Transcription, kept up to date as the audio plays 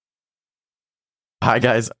Hi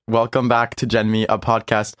guys, welcome back to Gen Me, a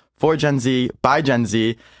podcast for Gen Z by Gen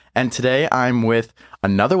Z. And today I'm with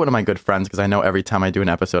another one of my good friends, because I know every time I do an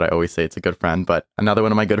episode I always say it's a good friend, but another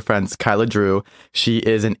one of my good friends, Kyla-Drew. She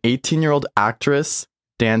is an 18-year-old actress,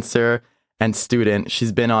 dancer, and student.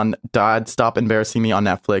 She's been on Dad Stop Embarrassing Me on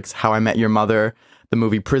Netflix, How I Met Your Mother, the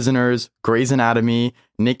movie Prisoners, Grey's Anatomy,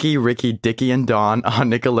 Nicky Ricky Dicky Dawn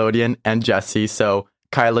on Nickelodeon, and Jessie. So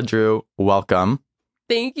Kyla-Drew, welcome.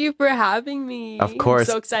 Thank you for having me. Of course.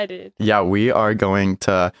 I'm so excited. Yeah, we are going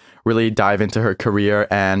to really dive into her career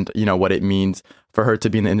and, what it means for her to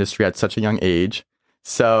be in the industry at such a young age.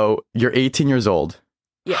 So you're 18 years old.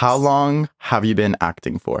 Yes. How long have you been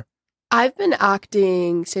acting for? I've been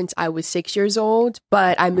acting since I was 6 years old,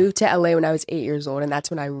 but I moved to LA when I was 8 years old, and that's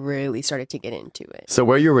when I really started to get into it. So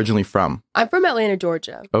where are you originally from? I'm from Atlanta,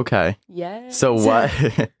 Georgia. Okay. Yes. So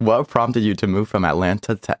what prompted you to move from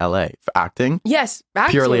Atlanta to LA? For acting? Yes.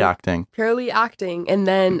 Acting. Purely acting. Purely acting. And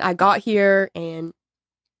then I got here and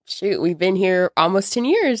shoot, we've been here almost 10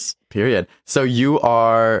 years. Period. So you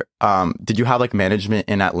are, did you have like management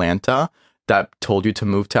in Atlanta that told you to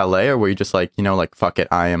move to LA, or were you just like, fuck it,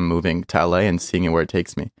 I am moving to LA and seeing it where it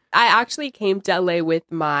takes me? I actually came to LA with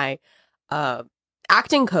my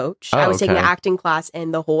acting coach. Oh, I was taking an okay. acting class,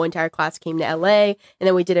 and the whole entire class came to LA. And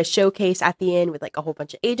then we did a showcase at the end with like a whole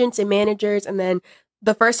bunch of agents and managers. And then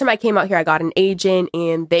the first time I came out here, I got an agent,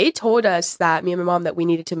 and they told us that me and my mom that we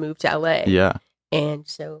needed to move to LA. Yeah. And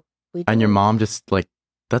so we did. And your mom just like,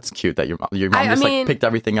 that's cute that your mom like picked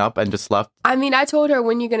everything up and just left. I mean, I told her,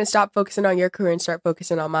 when you're going to stop focusing on your career and start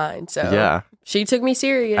focusing on mine. So yeah, she took me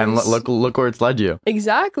serious. and look where it's led you.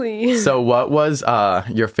 Exactly. So what was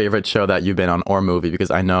your favorite show that you've been on, or movie? Because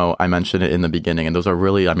I know I mentioned it in the beginning, and those are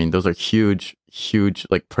really, those are huge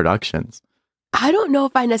like productions. I don't know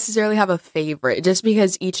if I necessarily have a favorite, just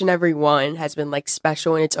because each and every one has been like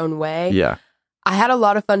special in its own way. Yeah. I had a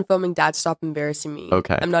lot of fun filming Dad Stop Embarrassing Me.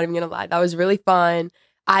 Okay. I'm not even going to lie. That was really fun.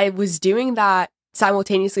 I was doing that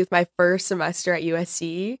simultaneously with my first semester at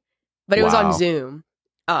USC, but it was on Zoom.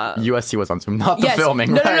 USC was on Zoom, not the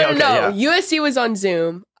filming. No, right? no. Yeah. USC was on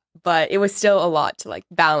Zoom, but it was still a lot to like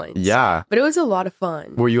balance. Yeah. But it was a lot of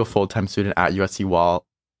fun. Were you a full-time student at USC while?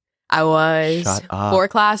 I was. Shut up. 4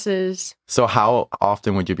 classes. So how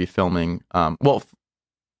often would you be filming?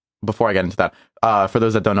 Before I get into that, for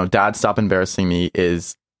those that don't know, Dad Stop Embarrassing Me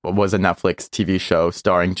was a Netflix TV show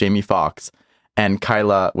starring Jamie Foxx, and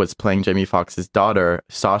Kyla was playing Jamie Foxx's daughter,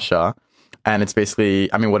 Sasha. And it's basically,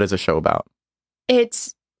 what is the show about?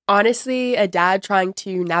 It's honestly a dad trying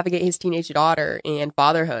to navigate his teenage daughter and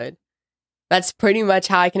fatherhood. That's pretty much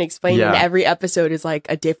how I can explain it. And every episode is like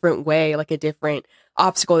a different way, like a different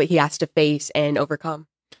obstacle that he has to face and overcome.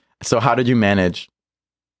 So how did you manage,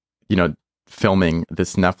 filming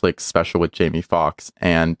this Netflix special with Jamie Foxx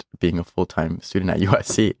and being a full-time student at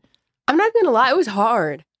USC? I'm not going to lie, it was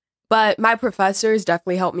hard. But my professors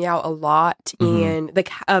definitely helped me out a lot. Mm-hmm.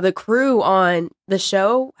 And the crew on the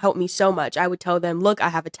show helped me so much. I would tell them, look, I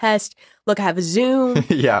have a test. Look, I have a Zoom.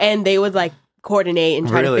 Yeah. And they would like coordinate and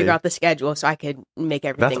try to Really? figure out the schedule so I could make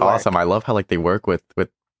everything That's work. awesome. I love how like they work with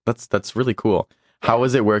that's really cool. How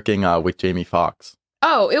was it working with Jamie Foxx?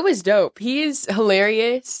 Oh, it was dope. He's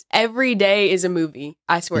hilarious. Every day is a movie.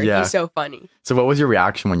 I swear. Yeah. He's so funny. So what was your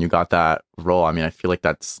reaction when you got that role? I feel like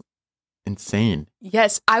that's insane.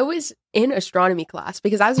 Yes, I was in astronomy class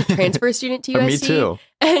because I was a transfer student to USC. Me too.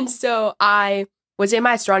 And so I was in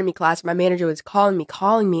my astronomy class. My manager was calling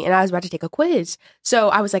me, and I was about to take a quiz. So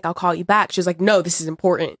I was like, I'll call you back. She was like, no, this is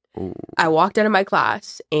important. Ooh. I walked out of my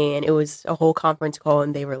class, and it was a whole conference call,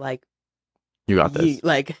 and they were like, you got this.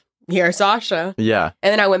 Here's Sasha. Yeah.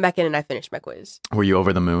 And then I went back in and I finished my quiz. Were you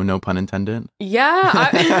over the moon? No pun intended.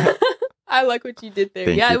 Yeah. I like what you did there.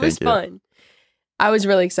 Thank it was fun. I was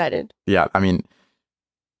really excited. Yeah.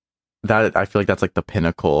 That I feel like that's like the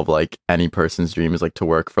pinnacle of like any person's dream, is like to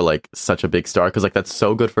work for like such a big star, because like that's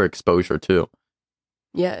so good for exposure too.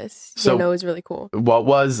 Yes. So it was really cool. What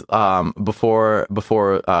was before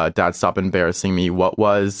Dad Stop Embarrassing Me, what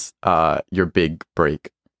was your big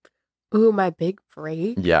break? Ooh, my big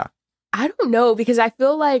break? Yeah. I don't know, because I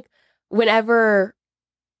feel like whenever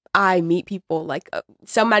I meet people, like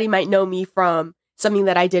somebody might know me from something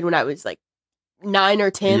that I did when I was like 9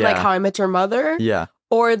 or 10, like How I Met Your Mother. Yeah.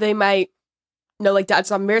 Or they might know like Dad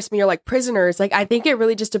Stop Embarrassing Me or like Prisoners. Like I think it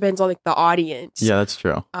really just depends on like the audience. Yeah, that's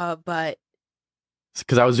true. But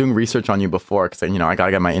because I was doing research on you before, because I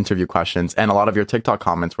gotta get my interview questions, and a lot of your TikTok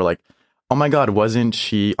comments were like, "Oh my God, wasn't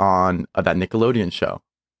she on that Nickelodeon show?"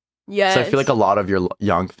 Yes. So I feel like a lot of your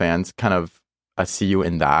young fans kind of see you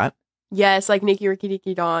in that. Yes, like Nicky Ricky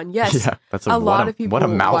Dicky Dawn. Yes. Yeah, that's a lot of people. What a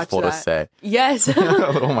mouthful to watch that. say. Yes.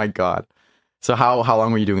 Oh my God. So how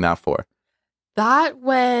long were you doing that for? That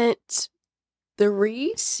went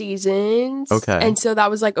 3 seasons. Okay. And so that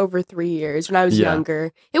was like over 3 years when I was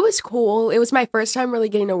younger. It was cool. It was my first time really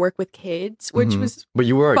getting to work with kids, which was But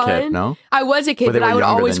you were fun. a kid, no? I was a kid, But they but I were would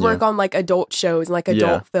younger always than work you. on like adult shows and like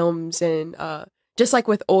adult films and just like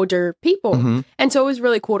with older people. And so it was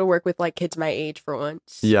really cool to work with like kids my age for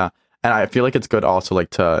once. Yeah. And I feel like it's good also like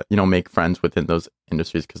to, you know, make friends within those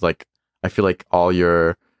industries because like I feel like all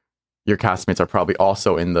your castmates are probably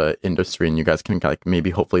also in the industry and you guys can like maybe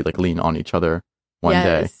hopefully like lean on each other one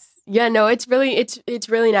day. Yeah, no, it's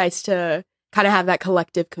really nice to kind of have that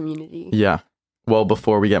collective community. Yeah. Well,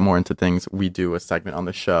 before we get more into things, we do a segment on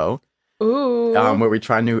the show. Ooh. Where we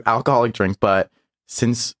try a new alcoholic drink, but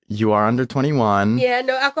since you are under 21. Yeah,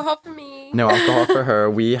 no alcohol for me. No alcohol for her.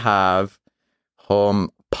 We have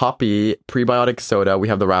Poppy prebiotic soda. We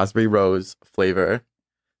have the raspberry rose flavor.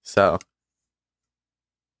 So,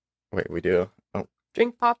 wait, we do. Oh.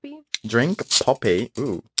 Drink Poppy? Drink Poppy.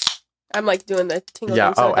 Ooh. I'm like doing the tingle.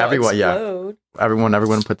 Yeah. So everyone. explode. Yeah.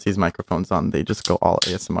 Everyone puts these microphones on. They just go all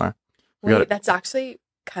ASMR. Wait, that's actually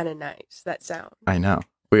kind of nice. That sound. I know.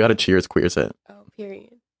 We got to cheers queers it. Oh,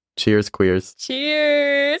 period. Cheers queers.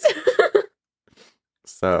 Cheers.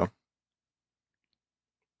 So.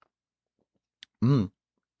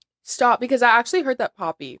 Stop, because I actually heard that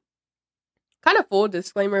Poppy, kind of full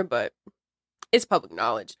disclaimer, but it's public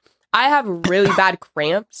knowledge. I have really bad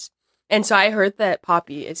cramps, and so I heard that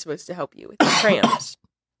Poppy is supposed to help you with your cramps.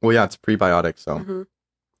 Well, yeah, it's prebiotic, so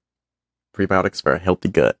prebiotics for a healthy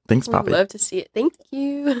gut. Thanks, Poppy. I'd love to see it. Thank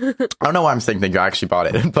you. I don't know why I'm saying thank you. I actually bought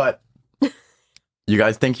it, but you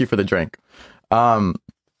guys, thank you for the drink.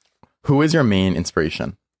 Who is your main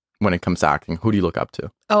inspiration when it comes to acting? Who do you look up to?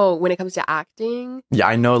 Oh, when it comes to acting? Yeah,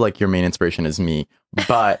 I know like your main inspiration is me,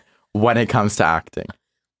 but when it comes to acting.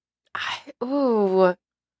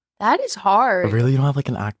 That is hard. Really? You don't have like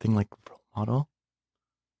an acting like role model?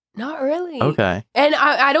 Not really. Okay. And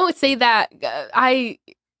I don't say that.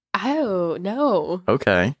 Oh, no.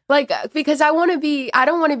 Okay. Like, because I don't want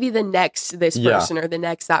to be the next this person or the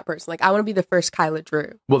next that person. Like, I want to be the first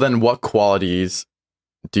Kyla-Drew. Well, then what qualities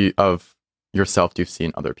of yourself do you see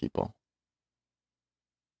in other people?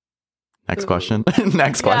 Next question.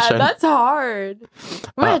 Next question. Yeah, that's hard.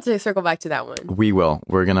 We're going to have to circle back to that one. We will.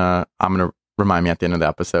 I'm going to remind me at the end of the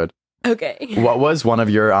episode. Okay. What was one of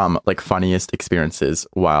your like funniest experiences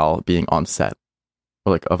while being on set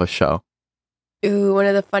or like of a show? Ooh, one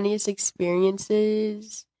of the funniest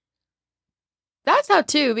experiences. That's how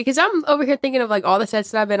too, because I'm over here thinking of like all the sets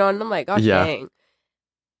that I've been on. And I'm like, gosh dang.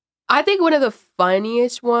 I think one of the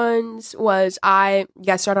funniest ones was I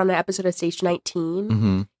got started on an episode of Station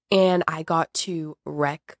 19 and I got to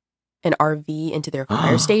wreck an RV into their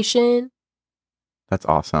fire station. That's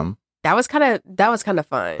awesome. That was kind of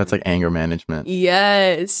fun. That's like anger management.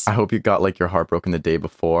 Yes. I hope you got like your heart broken the day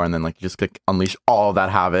before and then like you just like unleash all that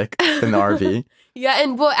havoc in the RV. Yeah,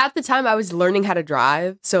 and well at the time I was learning how to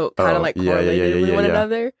drive, so kind of like correlated with one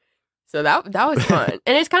another. So that was fun.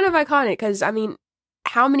 And it's kind of iconic because I mean,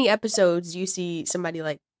 how many episodes do you see somebody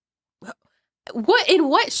like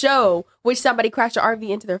what show would somebody crash an RV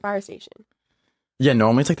into their fire station? Yeah,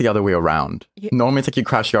 normally it's like the other way around. Yeah. Normally it's like you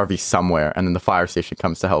crash your RV somewhere and then the fire station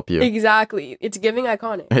comes to help you. Exactly. It's giving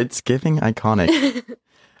iconic. It's giving iconic.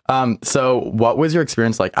 So what was your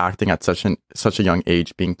experience like acting at such a young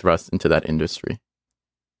age, being thrust into that industry?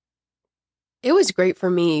 It was great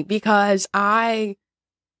for me because I've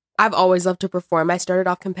always loved to perform. I started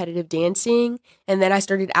off competitive dancing and then I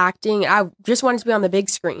started acting. I just wanted to be on the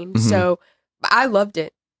big screen. So I loved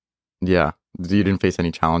it. Yeah. You didn't face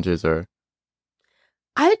any challenges or?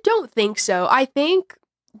 I don't think so. I think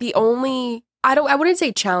the only, I wouldn't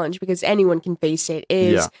say challenge because anyone can face it,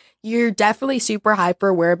 is you're definitely super hyper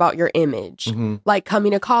aware about your image. Like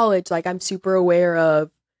coming to college, like I'm super aware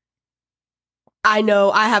of, I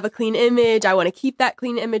know I have a clean image. I want to keep that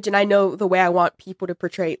clean image. And I know the way I want people to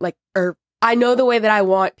portray, I know the way that I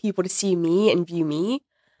want people to see me and view me.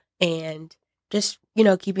 And just,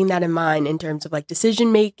 keeping that in mind in terms of like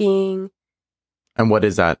decision making. And what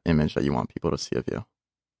is that image that you want people to see of you?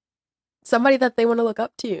 Somebody that they want to look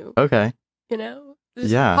up to. Okay.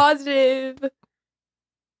 Just positive.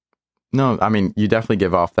 No, I mean, you definitely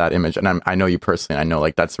give off that image. And I know you personally. I know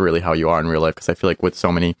like that's really how you are in real life. Because I feel like with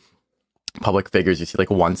so many public figures, you see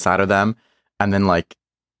like one side of them. And then like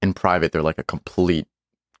in private, they're like a complete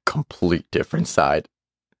different side.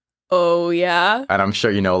 Oh, yeah. And I'm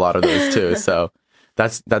sure you know a lot of those too. So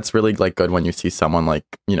that's really like good when you see someone like,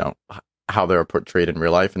 how they're portrayed in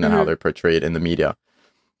real life and then how they're portrayed in the media.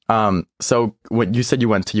 So when you said you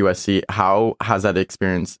went to USC, how has that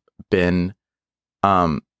experience been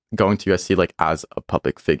going to USC like as a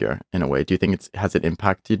public figure in a way? Do you think has it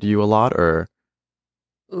impacted you a lot, or?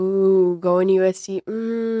 Ooh, going to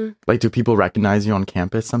USC. Like, do people recognize you on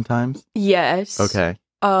campus sometimes? Yes. Okay.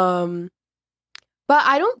 But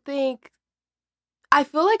I don't think. I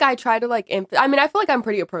feel like I try to like. I mean, I feel like I'm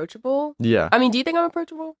pretty approachable. Yeah. I mean, do you think I'm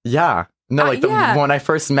approachable? Yeah. No, like yeah. When I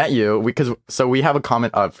first met you, we have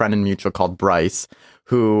a friend in mutual called Bryce,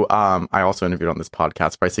 who I also interviewed on this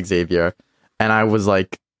podcast, Bryce Xavier, and I was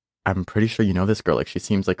like, I'm pretty sure you know this girl. Like, she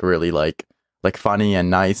seems like really like funny and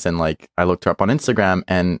nice, and like I looked her up on Instagram,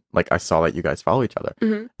 and like I saw that you guys follow each other,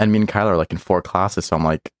 and me and Kyla are like in 4 classes, so I'm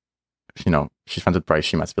like, you know, she's friends with Bryce,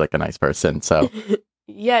 she must be like a nice person. So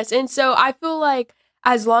yes, and so I feel like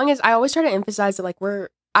as long as I always try to emphasize that like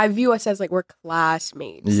I view us as like we're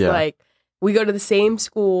classmates. Yeah. Like we go to the same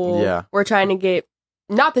school. Yeah. We're trying to get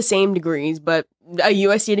not the same degrees, but a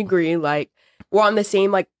USC degree. Like we're on the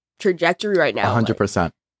same like trajectory right now. 100%.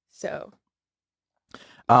 Like, so.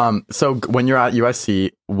 So when you're at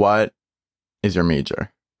USC, what is your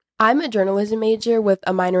major? I'm a journalism major with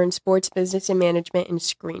a minor in sports, business, and management and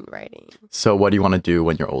screenwriting. So what do you want to do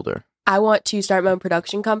when you're older? I want to start my own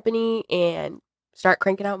production company and start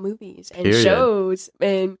cranking out movies and Period. shows.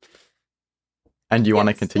 And do you want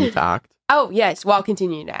to continue to act? Oh, yes, while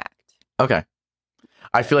continuing to act. Okay.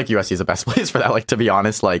 I feel like USC is the best place for that. Like, to be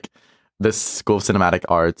honest, like the School of Cinematic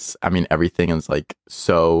Arts, I mean, everything is like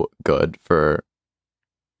so good for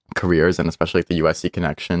careers, and especially like the USC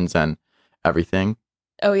connections and everything.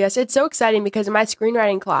 Oh, yes. It's so exciting because in my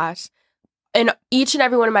screenwriting class, in each and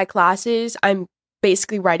every one of my classes, I'm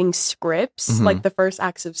basically writing scripts, like the first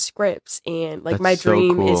acts of scripts. And like my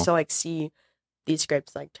dream is to like see these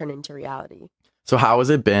scripts like turn into reality. So how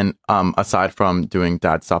has it been, aside from doing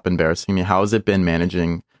Dad Stop Embarrassing Me, how has it been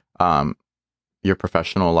managing your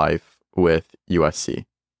professional life with USC?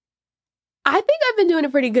 I think I've been doing a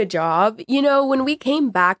pretty good job. You know, when we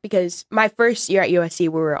came back, because my first year at USC, we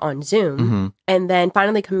were on Zoom. And then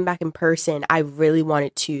finally coming back in person, I really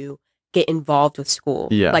wanted to get involved with school.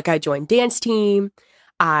 Yeah. Like I joined dance team.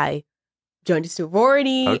 I joined a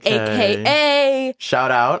sorority, AKA.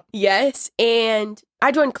 Shout out. Yes. And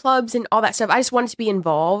I joined clubs and all that stuff. I just wanted to be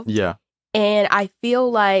involved. Yeah. And I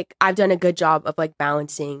feel like I've done a good job of like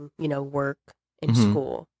balancing, you know, work and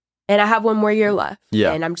school. And I have one more year left.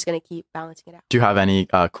 Yeah. And I'm just going to keep balancing it out. Do you have any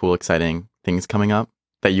cool, exciting things coming up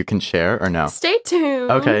that you can share or no? Stay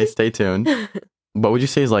tuned. Okay, stay tuned. What would you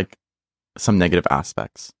say is like some negative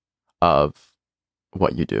aspects of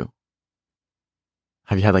what you do?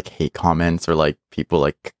 Have you had like hate comments or like people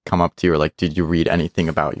like come up to you, or like did you read anything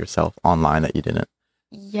about yourself online that you didn't?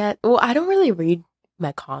 Yeah. Well, I don't really read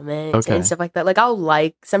my comments and stuff like that.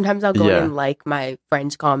 Like sometimes I'll go in and like my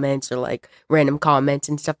friends' comments or like random comments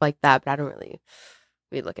and stuff like that, but I don't really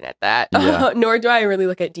be looking at that. Yeah. Nor do I really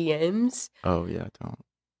look at DMs. Oh yeah, don't.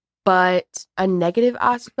 But a negative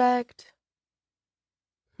aspect,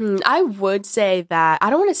 I would say that I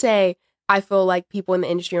don't want to say I feel like people in the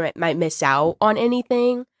industry might miss out on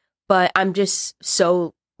anything, but I'm just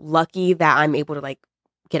so lucky that I'm able to like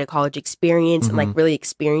get a college experience and like really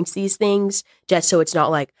experience these things, just so it's not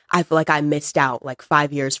like I feel like I missed out like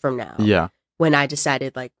 5 years from now. Yeah. When I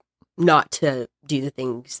decided like not to do the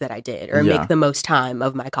things that I did or make the most time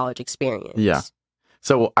of my college experience. Yeah.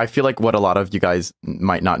 So I feel like what a lot of you guys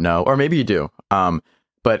might not know, or maybe you do,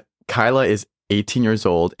 but Kyla is 18 years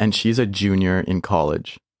old and she's a junior in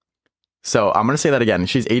college. So I'm going to say that again.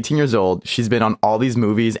 She's 18 years old. She's been on all these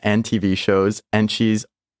movies and TV shows, and she's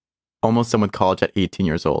almost done with college at 18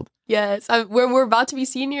 years old. Yes, we're about to be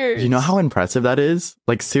seniors. Do you know how impressive that is?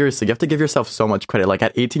 Like, seriously, you have to give yourself so much credit. Like,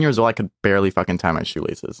 at 18 years old, I could barely fucking tie my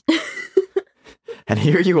shoelaces. And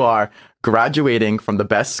here you are, graduating from the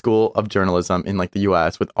best school of journalism in, like, the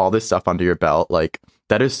U.S. with all this stuff under your belt. Like,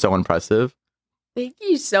 that is so impressive. Thank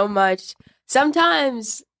you so much.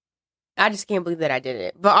 Sometimes I just can't believe that I did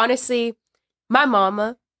it. But honestly, my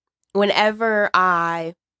mama, whenever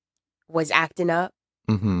I was acting up,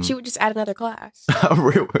 she would just add another class.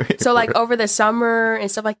 So like over the summer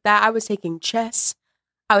and stuff like that, I was taking chess.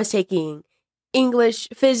 I was taking English,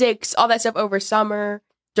 physics, all that stuff over summer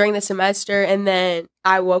during the semester. And then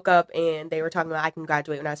I woke up and they were talking about I can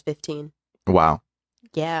graduate when I was 15. Wow.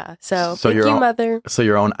 Yeah. So thank you, mother. So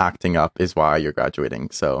your own acting up is why you're graduating.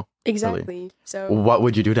 So exactly. Really. So what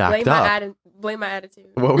would you do to act up? Blame my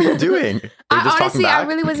attitude. What were you doing? I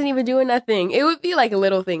really wasn't even doing nothing. It would be like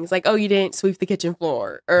little things, like, oh, you didn't sweep the kitchen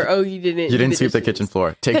floor, or oh, you didn't sweep the kitchen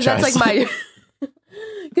floor. Take chess. That's like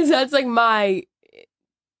because that's like my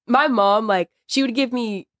mom. Like she would give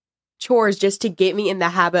me chores just to get me in the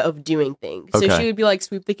habit of doing things. So she would be like,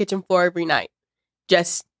 sweep the kitchen floor every night.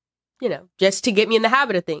 Just just to get me in the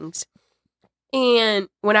habit of things. And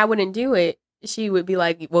when I wouldn't do it, she would be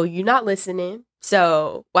like, well, you're not listening.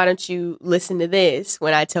 So why don't you listen to this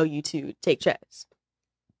when I tell you to take chess?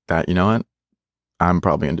 You know what? I'm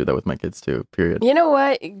probably going to do that with my kids too, period. You know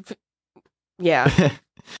what? Yeah.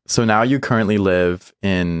 So now you currently live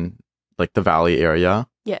in like the Valley area.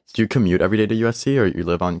 Yes. Do you commute every day to USC or you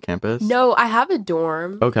live on campus? No, I have a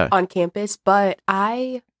dorm okay. on campus, but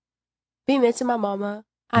I be missing my mama.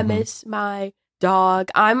 I miss my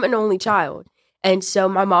dog. I'm an only child. And so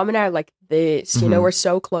my mom and I are like this, we're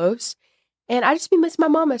so close. And I just be missing my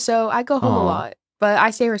mama. So I go home a lot, but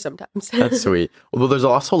I see her sometimes. That's sweet. Well, there's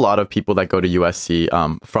also a lot of people that go to USC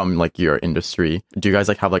from like your industry. Do you guys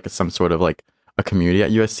like have like some sort of like a community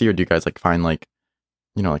at USC, or do you guys like find like,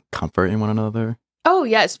 like comfort in one another? Oh,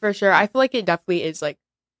 yes, for sure. I feel like it definitely is like,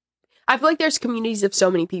 I feel like there's communities of so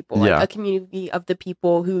many people. Like a community of the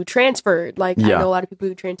people who transferred. Like I know a lot of people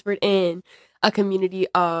who transferred in. A community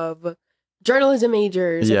of journalism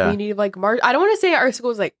majors. A community of like I don't want to say our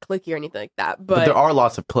school is like cliquey or anything like that. But there are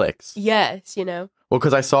lots of cliques. Yes, Well,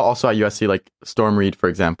 because I saw also at USC, like Storm Reed, for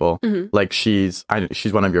example, like she's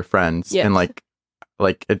one of your friends. Yes. And like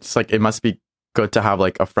it's like, it must be good to have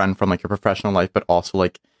like a friend from like your professional life, but also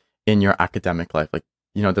like in your academic life. Like,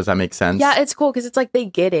 does that make sense? Yeah, it's cool because it's like they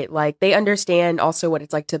get it. Like they understand also what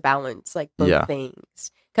it's like to balance like both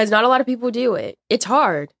things. Because not a lot of people do it. It's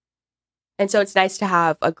hard. And so it's nice to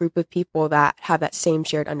have a group of people that have that same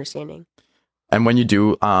shared understanding. And when you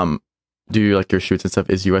do like your shoots and stuff,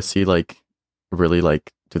 is USC like really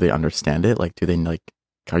like, do they understand it? Like, do they like,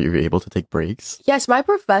 are you able to take breaks? Yes, my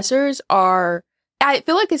professors are, I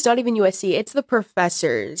feel like it's not even USC, it's the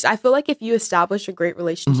professors. I feel like if you establish a great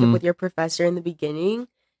relationship with your professor in the beginning,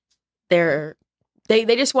 they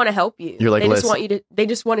just want to help you. You're like, they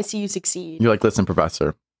just want to see you succeed. You're like, listen,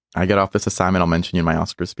 professor, I get off this assignment, I'll mention you in my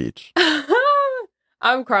Oscar speech.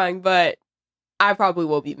 I'm crying, but I probably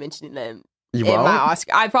will be mentioning them in my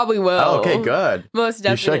Oscar. I probably will. Oh, okay, good. Most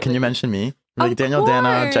definitely. You should. Can you mention me? Like Daniel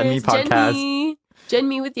Dana, Gen Me podcast. Gen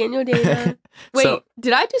Me with Daniel Dana. Wait,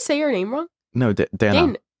 did I just say your name wrong? No,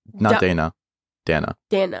 Dana. Not Dana. Dana.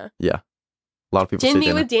 Dana. Yeah. A lot of people Gen say Me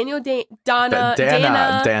Dana. with Daniel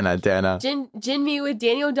Dana. Dana. Gen Me with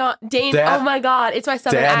Daniel Dana. Oh my God, it's my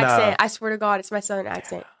southern accent. I swear to God, it's my southern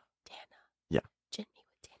accent.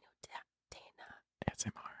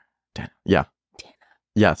 Yeah. Dana.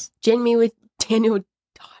 Yes. Gen Me with Daniel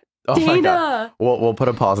Oh Dana. We'll put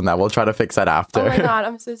a pause on that. We'll try to fix that after. Oh my God,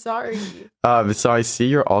 I'm so sorry. So I see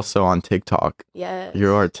you're also on TikTok. Yes.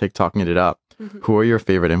 You are TikToking it up. Who are your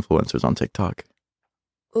favorite influencers on TikTok?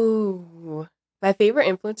 Ooh, my favorite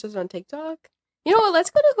influencers on TikTok? You know what?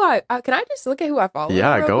 Let's go to who can I just look at who I follow?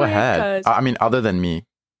 Yeah, go ahead. I mean, other than me.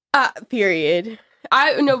 Period.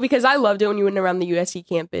 I know, because I loved it when you went around the USC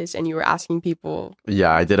campus and you were asking people.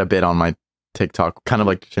 Yeah, I did a bit on my TikTok, kind of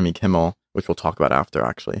like Jimmy Kimmel, which we'll talk about after,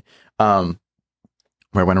 actually. Where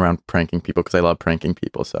I went around pranking people because I love pranking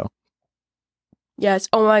people. So. Yes.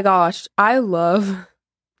 Oh my gosh, I love.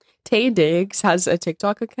 Tay Diggs has a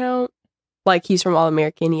TikTok account. Like he's from All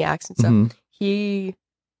American. He acts and stuff.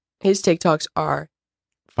 His TikToks are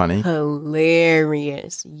funny,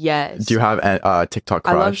 hilarious. Yes. Do you have a TikTok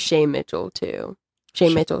crush? I love Shay Mitchell too.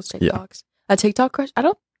 Shay Mitchell's TikToks. Yeah. A TikTok crush? I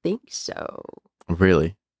don't think so.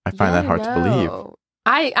 Really? I find that hard to believe.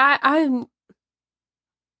 I'm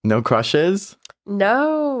no crushes?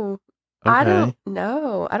 No. Okay. I don't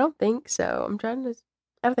know. I don't think so. I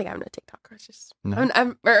don't think I have no TikTok crushes. No.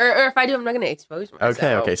 Or if I do, I'm not going to expose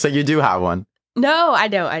myself. Okay. So you do have one. No, I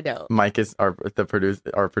don't. Mike is our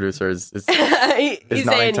producer is he's nodding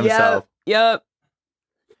saying, to himself. Yep.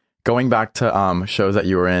 Going back to shows that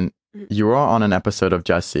you were in, you were on an episode of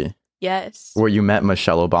Jessie. Yes. Where you met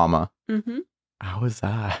Michelle Obama. Mm-hmm. How was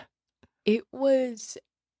that? It was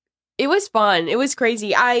fun. It was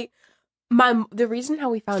crazy. The reason how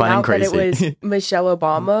we found out that it was Michelle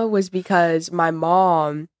Obama was because my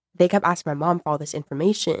mom, they kept asking my mom for all this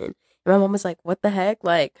information. And my mom was like, what the heck?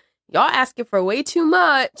 Like, y'all asking for way too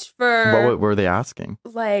much for... What were they asking?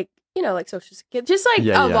 Like, like Social Security. Just like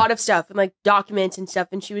a lot of stuff and like documents and stuff.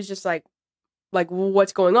 And she was just like,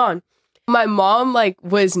 what's going on? My mom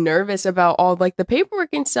was nervous about all the paperwork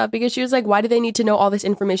and stuff because she was like, why do they need to know all this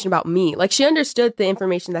information about me? Like, she understood the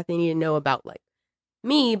information that they needed to know about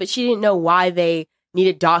me, but she didn't know why they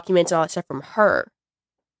needed documents and all that stuff from her.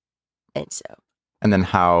 And then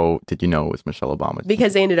how did you know it was Michelle Obama?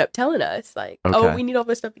 Because they ended up telling us, oh, we need all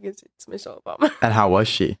this stuff because it's Michelle Obama. And how was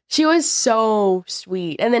she? She was so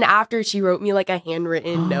sweet. And then after, she wrote me a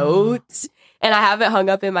handwritten note. And I have it hung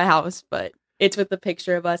up in my house, but it's with the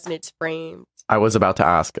picture of us and it's framed. I was about to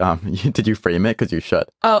ask, did you frame it? Because you should.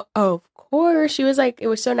 Oh, of course. She was like, it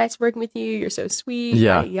was so nice working with you. You're so sweet.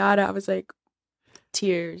 Yeah. Yada. I was like,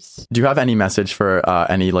 tears. Do you have any message for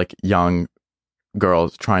any like young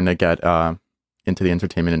girls trying to get into the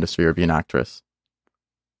entertainment industry or be an actress?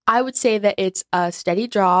 I would say that it's a steady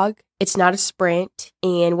jog. It's not a sprint.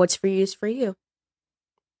 And what's for you is for you.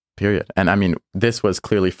 Period. And I mean, this was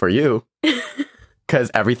clearly for you because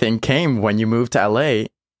everything came when you moved to LA,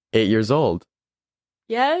 8 years old.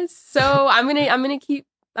 Yes. So I'm gonna keep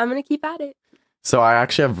at it. So I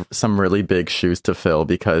actually have some really big shoes to fill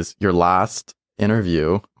because your last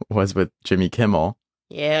interview was with Jimmy Kimmel.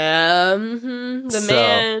 Yeah, the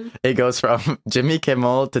man. It goes from Jimmy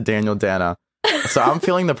Kimmel to Daniel Dana. So I'm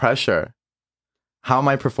feeling the pressure. How am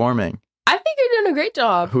I performing? I think you're doing a great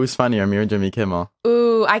job. Who's funnier, me or Jimmy Kimmel?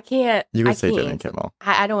 Ooh, I can't. You can say Jimmy Kimmel.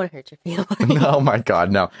 I don't want to hurt your feelings. Oh my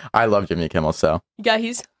God, no. I love Jimmy Kimmel, so. Yeah,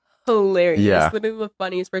 he's hilarious. Yeah. He's literally the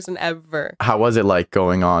funniest person ever. How was it like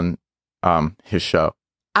going on his show?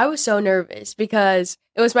 I was so nervous because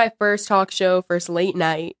it was my first talk show, first late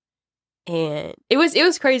night. And it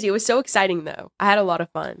was crazy. It was so exciting though. I had a lot of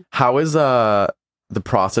fun. How is the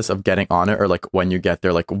process of getting on it, or like when you get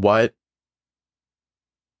there, like what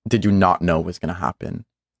did you not know was going to happen?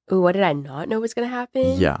 Ooh, what did I not know was going to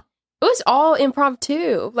happen? Yeah. It was all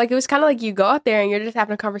impromptu. Like, it was kind of like you go out there and you're just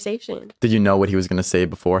having a conversation. Did you know what he was going to say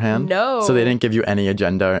beforehand? No. So they didn't give you any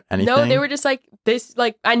agenda or anything? No, they were just like, this,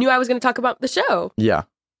 like, I knew I was going to talk about the show. Yeah.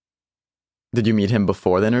 Did you meet him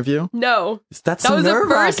before the interview? No. That was the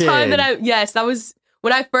first time that that was,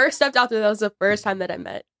 when I first stepped out there, that was the first time that I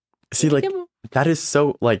met. See, like, that is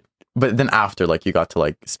so, like, but then after, like, you got to,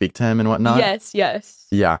 like, speak to him and whatnot? Yes.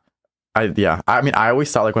 Yeah. I mean, I always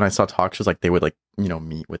thought, like, when I saw talk shows, like, they would, like, you know,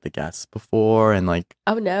 meet with the guests before and, like,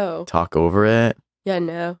 oh, no. talk over it. Yeah,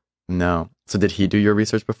 no. No. So did he do your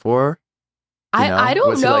research before? I don't know.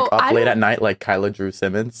 Was he, like, up late at night, like Kyla-Drew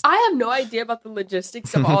Simmons? I have no idea about the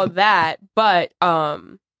logistics of all of that, but, yeah,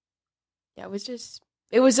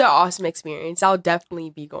 it was an awesome experience. I'll definitely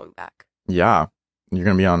be going back. Yeah. You're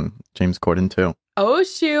going to be on James Corden, too. Oh,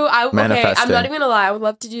 shoot. Okay, I'm Manifesting. not even gonna lie. I would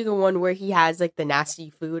love to do the one where he has, like, the nasty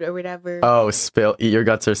food or whatever. Oh, eat your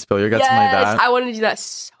guts or spill your guts, something like that? I want to do that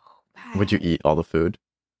so bad. Would you eat all the food?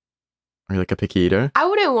 Are you, like, a picky eater? I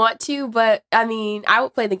wouldn't want to, but, I mean, I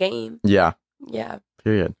would play the game. Yeah. Yeah.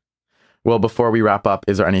 Period. Well, before we wrap up,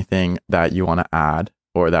 is there anything that you want to add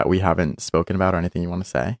or that we haven't spoken about or anything you want to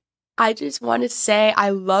say? I just want to say I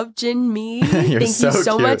love Jin Mi. Thank you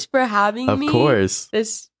so much for having me. Of course.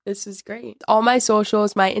 This is great. All my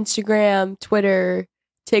socials, my Instagram, Twitter,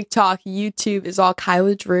 TikTok, YouTube is all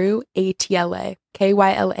Kyla-Drew ATLA.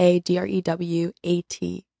 KYLADREW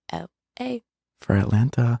ATLA. For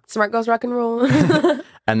Atlanta. Smart Girls Rock and Roll.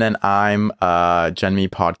 And then I'm Gen Me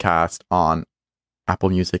Podcast on Apple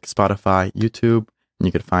Music, Spotify, YouTube. And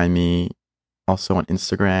you could find me also on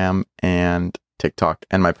Instagram and TikTok.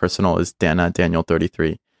 And my personal is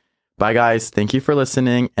Daniel33. Bye, guys. Thank you for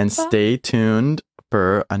listening and stay tuned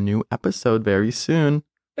for a new episode very soon.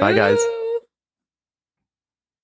 Bye, guys.